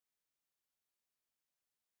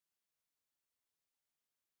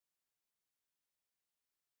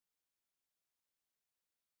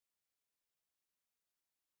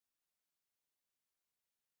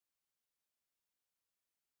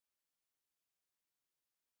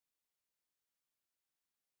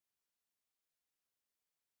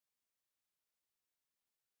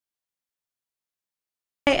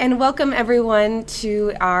and welcome everyone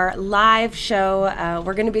to our live show.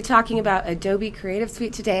 We're going to be talking about Adobe Creative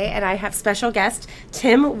Suite today, and I have special guest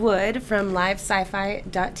Tim Wood from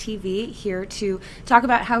livesci-fi.tv here to talk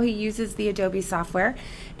about how he uses the Adobe software.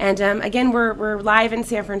 And again, we're live in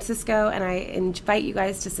San Francisco, and I invite you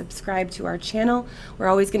guys to subscribe to our channel. We're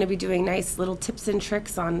always going to be doing nice little tips and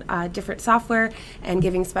tricks on different software and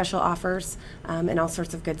giving special offers and all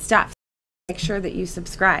sorts of good stuff. Make sure that you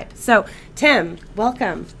subscribe. So, Tim,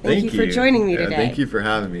 welcome. Thank you for joining me today. Thank you for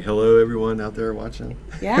having me. Hello, everyone out there watching.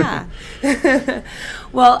 Yeah.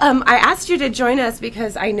 Well, I asked you to join us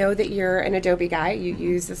because I know that you're an Adobe guy. You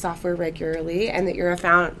use the software regularly, and that you're a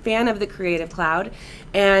fan of the Creative Cloud.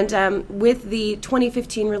 And with the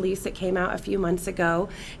 2015 release that came out a few months ago,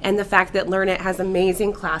 and the fact that learnit has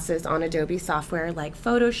amazing classes on Adobe software like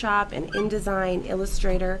Photoshop and InDesign,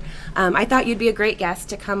 Illustrator, I thought you'd be a great guest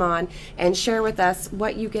to come on and share with us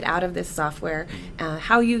what you get out of this software,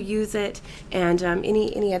 how you use it, and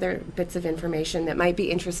any other bits of information that might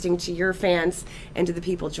be interesting to your fans and to the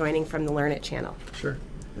people joining from the learnit channel. Sure.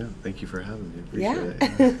 Yeah. Thank you for having me. Appreciate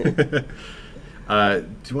it.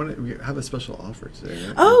 Do you want to have a special offer today?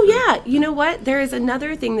 Right? Oh, yeah. You know what? There is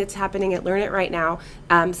another thing that's happening at learnit right now.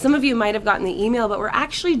 Some of you might have gotten the email, but we're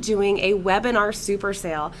actually doing a webinar super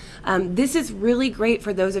sale. This is really great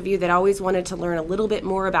for those of you that always wanted to learn a little bit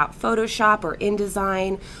more about Photoshop or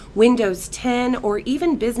InDesign, Windows 10, or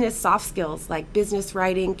even business soft skills like business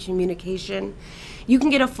writing, communication. You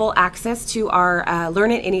can get a full access to our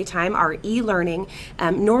Learn It Anytime, our e-learning.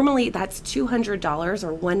 Normally that's $200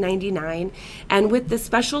 or $199, and with the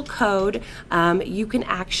special code, you can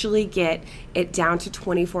actually get it down to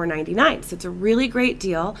 $24.99. So it's a really great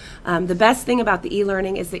deal. The best thing about the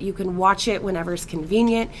e-learning is that you can watch it whenever it's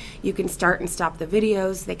convenient. You can start and stop the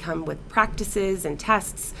videos. They come with practices and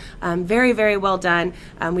tests. Very, very well done.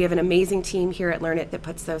 We have an amazing team here at Learn It that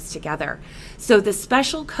puts those together. So the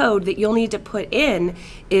special code that you'll need to put in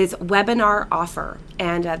is webinar offer,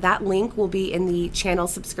 and that link will be in the channel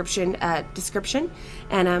subscription description,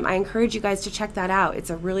 and I encourage you guys to check that out.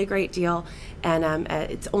 It's a really great deal, and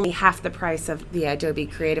it's only half the price of the Adobe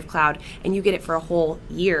Creative Cloud, and you get it for a whole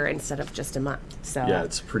year instead of just a month. So yeah,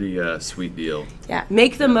 it's a pretty sweet deal. Yeah,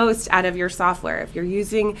 make the most out of your software. If you're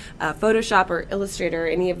using Photoshop or Illustrator or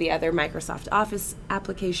any of the other Microsoft Office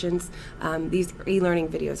applications, these e-learning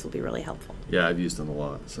videos will be really helpful. Yeah, I've used them a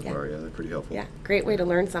lot so far. Yeah, they're pretty helpful. Yeah, great way to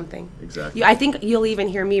learn something. Exactly. I think you'll even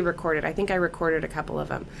hear me record it. I think I recorded a couple of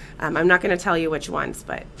them. I'm not going to tell you which ones,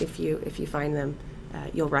 but if you find them,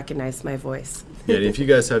 you'll recognize my voice. Yeah, and if you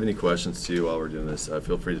guys have any questions too while we're doing this,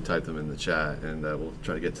 feel free to type them in the chat, and we'll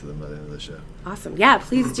try to get to them by the end of the show. Awesome. Yeah,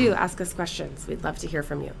 please do ask us questions. We'd love to hear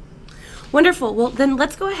from you. Wonderful. Well, then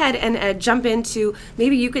let's go ahead and jump into,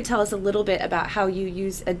 maybe you could tell us a little bit about how you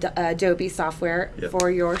use Adobe software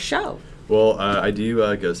for your show. Well, I do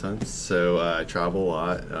ghost hunts, so I travel a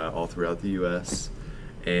lot all throughout the U.S.,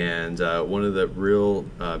 and one of the real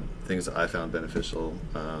things that I found beneficial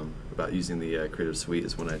about using the Creative Suite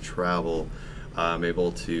is when I travel, I'm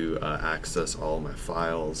able to access all my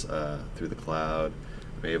files through the cloud.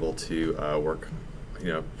 I'm able to work,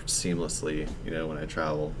 seamlessly, when I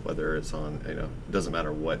travel, whether it's on, it doesn't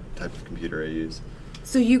matter what type of computer I use.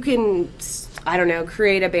 So you can, I don't know,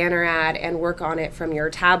 create a banner ad and work on it from your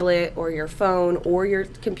tablet or your phone or your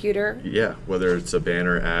computer? Yeah, whether it's a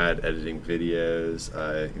banner ad, editing videos,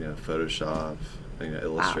 Photoshop,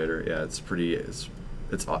 Illustrator. Wow. Yeah,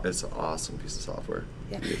 it's an awesome piece of software.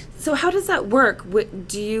 Yeah. So how does that work?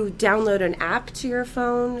 Do you download an app to your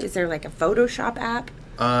phone? Is there like a Photoshop app?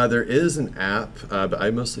 There is an app, but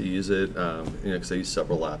I mostly use it, because I use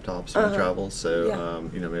several laptops when I travel. So,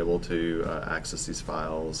 I'm able to access these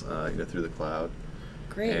files, through the cloud.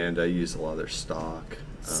 Great. And I use a lot of their stock.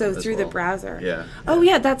 So through the browser. Yeah. Oh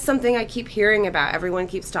yeah, that's something I keep hearing about. Everyone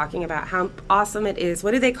keeps talking about how awesome it is.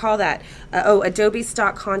 What do they call that? Adobe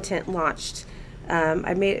Stock content launched.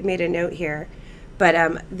 I made a note here.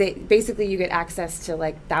 But basically you get access to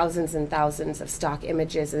like thousands and thousands of stock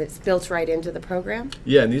images, and it's built right into the program.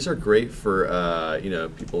 Yeah, and these are great for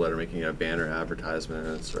people that are making banner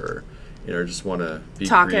advertisements, or just want to be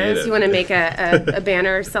creative. You want to make a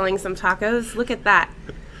banner selling some tacos? Look at that.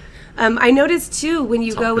 I noticed too when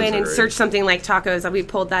you go in and search something like tacos, we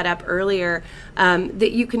pulled that up earlier,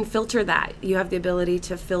 that you can filter that. You have the ability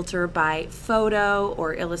to filter by photo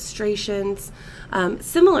or illustrations,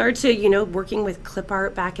 similar to working with clip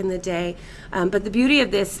art back in the day. But the beauty of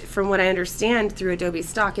this, from what I understand through Adobe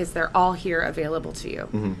Stock, is they're all here available to you.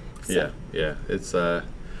 Mm-hmm. So. Yeah, it's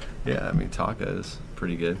tacos,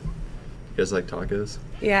 pretty good. You guys like tacos?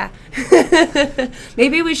 Yeah.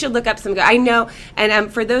 Maybe we should look up some. I know,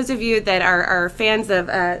 and for those of you that are fans of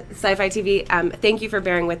Sci-Fi TV, thank you for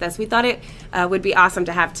bearing with us. We thought it would be awesome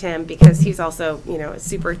to have Tim because he's also, a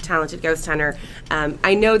super talented ghost hunter.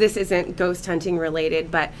 I know this isn't ghost hunting related,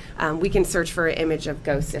 but we can search for an image of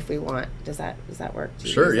ghosts if we want. Does that work?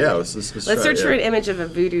 Sure. Yeah. Let's search for an image of a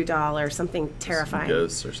voodoo doll or something terrifying. Some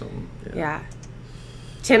ghosts or something. Yeah.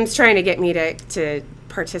 Tim's trying to get me to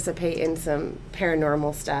participate in some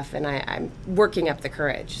paranormal stuff, and I'm working up the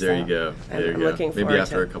courage. There you go. I'm looking forward to maybe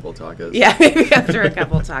after a couple of tacos. Yeah, maybe after a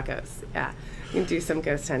couple of tacos. Yeah, you can do some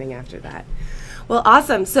ghost hunting after that. Well,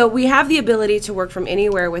 awesome. So we have the ability to work from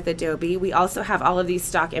anywhere with Adobe. We also have all of these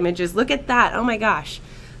stock images. Look at that. Oh my gosh.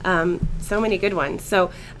 So many good ones.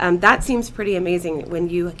 So that seems pretty amazing when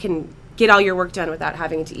you can get all your work done without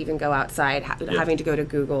having to even go outside, having to go to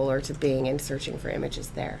Google or to Bing and searching for images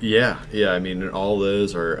there. Yeah. I mean, all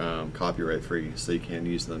those are copyright free, so you can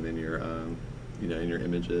use them in your, in your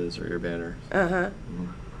images or your banner.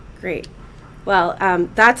 Great. Well,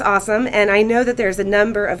 that's awesome, and I know that there's a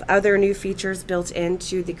number of other new features built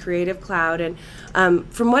into the Creative Cloud, and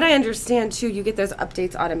from what I understand too, you get those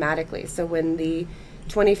updates automatically. So when the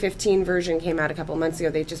 2015 version came out a couple months ago,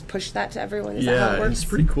 they just pushed that to everyone. Is that how it works? It's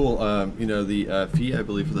pretty cool. The fee, I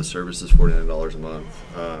believe, for the service is $49 a month.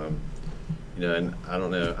 And I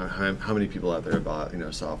don't know how many people out there bought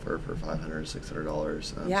software for $500, $600.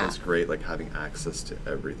 So it's great, like having access to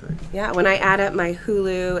everything. Yeah, when I add up my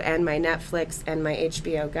Hulu and my Netflix and my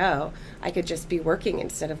HBO Go, I could just be working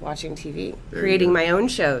instead of watching TV, creating my own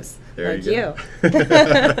shows like you.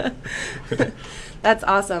 That's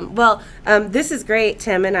awesome. Well, this is great,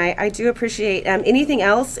 Tim, and I do appreciate anything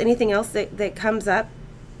else that comes up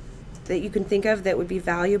that you can think of that would be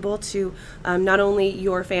valuable to not only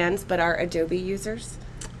your fans but our Adobe users?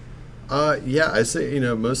 I say,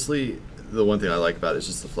 mostly the one thing I like about it is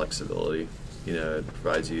just the flexibility. It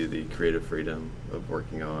provides you the creative freedom of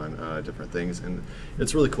working on different things, and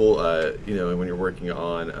it's really cool, when you're working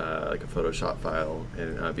on like a Photoshop file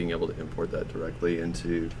and being able to import that directly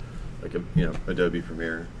into like Adobe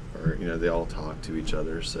Premiere, or they all talk to each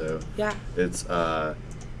other. So it's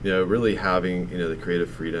really having the creative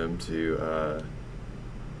freedom to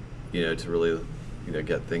to really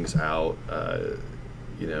get things out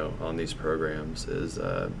on these programs is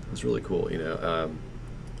really cool.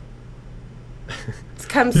 It's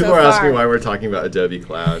come People so are far. asking why we're talking about Adobe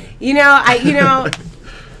Cloud.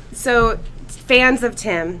 So fans of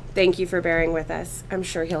Tim, thank you for bearing with us. I'm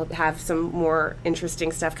sure he'll have some more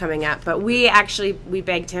interesting stuff coming up. But we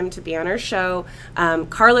begged him to be on our show.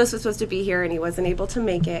 Carlos was supposed to be here and he wasn't able to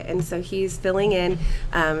make it, and so he's filling in,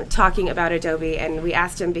 talking about Adobe. And we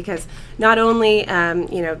asked him because not only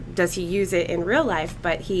does he use it in real life,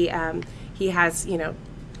 but he has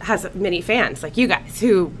many fans like you guys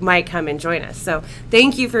who might come and join us. So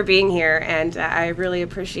thank you for being here, and I really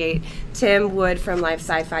appreciate Tim Wood from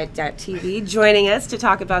LiveSci-Fi.tv joining us to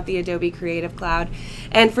talk about the Adobe Creative Cloud.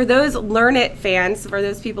 And for those learnit fans, for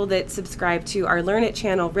those people that subscribe to our learnit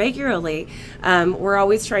channel regularly, we're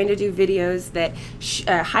always trying to do videos that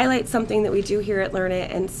highlight something that we do here at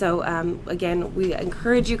Learnit. And so again, we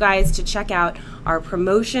encourage you guys to check out our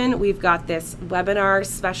promotion. We've got this webinar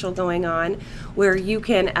special going on where you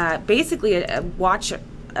can basically watch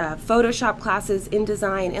Photoshop classes,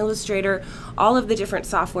 InDesign, Illustrator, all of the different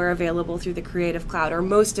software available through the Creative Cloud, or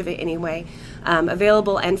most of it anyway,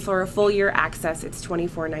 available. And for a full year access, it's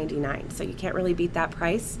 $24.99. So you can't really beat that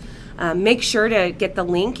price. Make sure to get the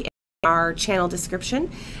link in our channel description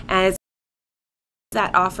as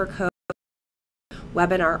that offer code.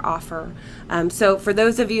 Webinar offer. So for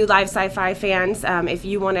those of you live sci-fi fans, if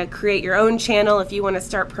you want to create your own channel, if you want to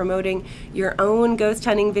start promoting your own ghost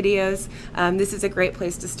hunting videos, this is a great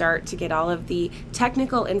place to start to get all of the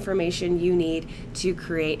technical information you need to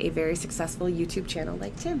create a very successful YouTube channel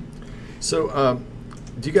like Tim. So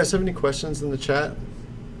do you guys have any questions in the chat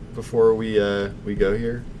before we go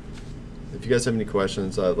here? If you guys have any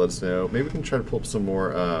questions, let us know. Maybe we can try to pull up some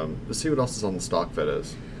more. Let's see what else is on the stock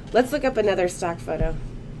photos. Let's look up another stock photo.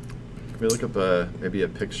 Can we look up maybe a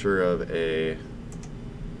picture of a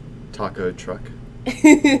taco truck?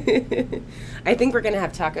 I think we're going to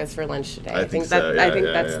have tacos for lunch today. I think so. I think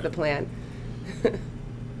that's the plan.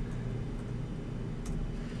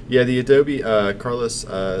 Yeah, the Adobe, Carlos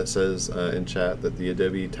says in chat that the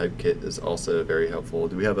Adobe Typekit is also very helpful.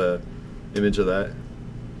 Do we have a image of that?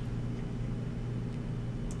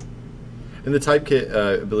 In the Typekit,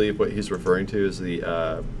 I believe what he's referring to is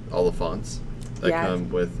the all the fonts that come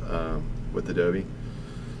with Adobe.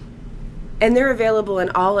 And they're available in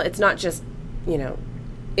all. It's not just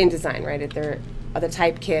InDesign, right? If they're the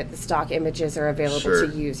type kit, the stock images are available Sure.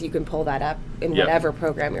 to use. You can pull that up in Yep. whatever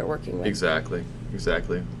program you're working with. Exactly.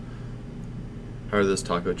 How are those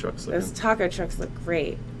taco trucks looking? Those taco trucks look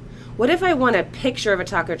great. What if I want a picture of a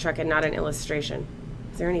taco truck and not an illustration?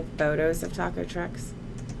 Is there any photos of taco trucks?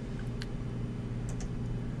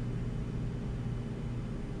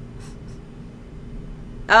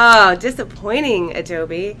 Oh, disappointing,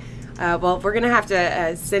 Adobe. Well, we're going to have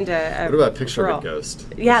to send a What about a picture referral. of a ghost?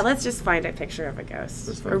 Yeah, let's just find a picture of a ghost.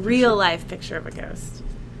 Let's find A a picture. real-life picture of a ghost.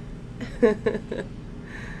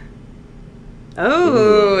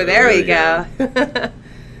 Oh, there we go.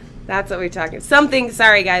 That's what we're talking. Something.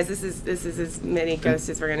 Sorry, guys. This is as many ghosts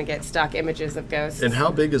as we're gonna get. Stock images of ghosts. And how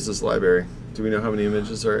big is this library? Do we know how many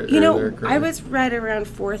images are You are know, there currently? I was read around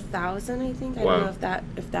 4,000. I think. I Wow. don't know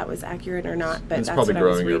if that was accurate or not, but It's that's probably what I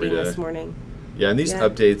was growing every reading this day. morning. Yeah, and these Yeah.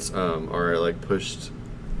 updates are like pushed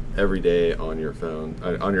every day on your phone,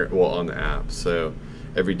 on the app. So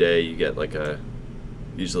every day you get like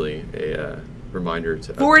usually a reminder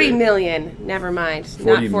to 40 update. million. Never mind.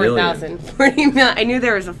 40 Not 4,000. 40 million. I knew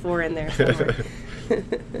there was a 4 in there somewhere.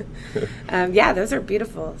 Yeah, those are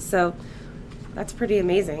beautiful. So that's pretty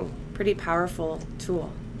amazing. Pretty powerful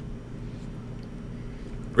tool.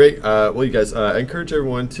 Great. Well, you guys, I encourage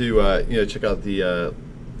everyone to check out the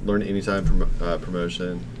Learn Anytime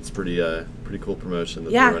promotion. It's pretty cool promotion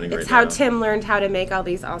that Yeah, they're running it's right how now. Tim learned how to make all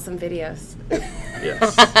these awesome videos.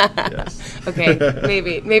 Yes. Yes. Okay,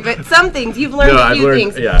 maybe, but some things you've learned No, a I've few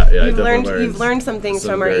learned- things. yeah, I you've definitely you've learned some things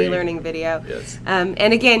some from our very- e-learning video. Yes.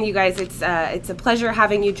 And again, you guys, it's a pleasure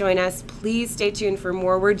having you join us. Please stay tuned for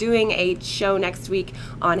more. We're doing a show next week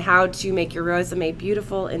on how to make your resume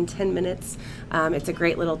beautiful in 10 minutes. It's a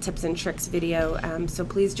great little tips and tricks video. So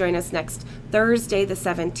please join us next Thursday, the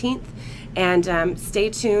 17th. And stay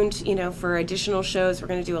tuned, for additional shows. We're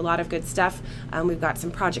going to do a lot of good stuff. We've got some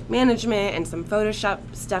project management and some Photoshop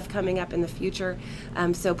stuff coming up in the future.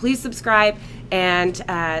 So please subscribe. And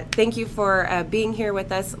thank you for being here with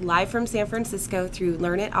us live from San Francisco through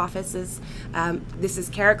learnit offices. This is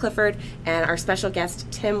Cara Clifford and our special guest,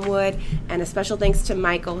 Tim Wood. And a special thanks to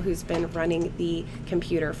Michael, who's been running the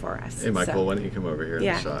computer for us. Hey, Michael, So- why don't you come over here in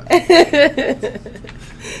Yeah. the shot?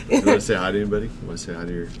 You want to say hi to anybody? You want to say hi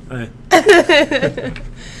to your... Hi.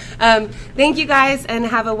 Thank you guys and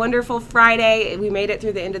have a wonderful Friday. We made it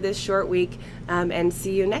through the end of this short week, and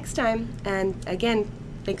see you next time. And again,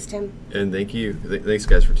 thanks, Tim. And thank you. Thanks,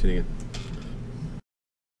 guys, for tuning in.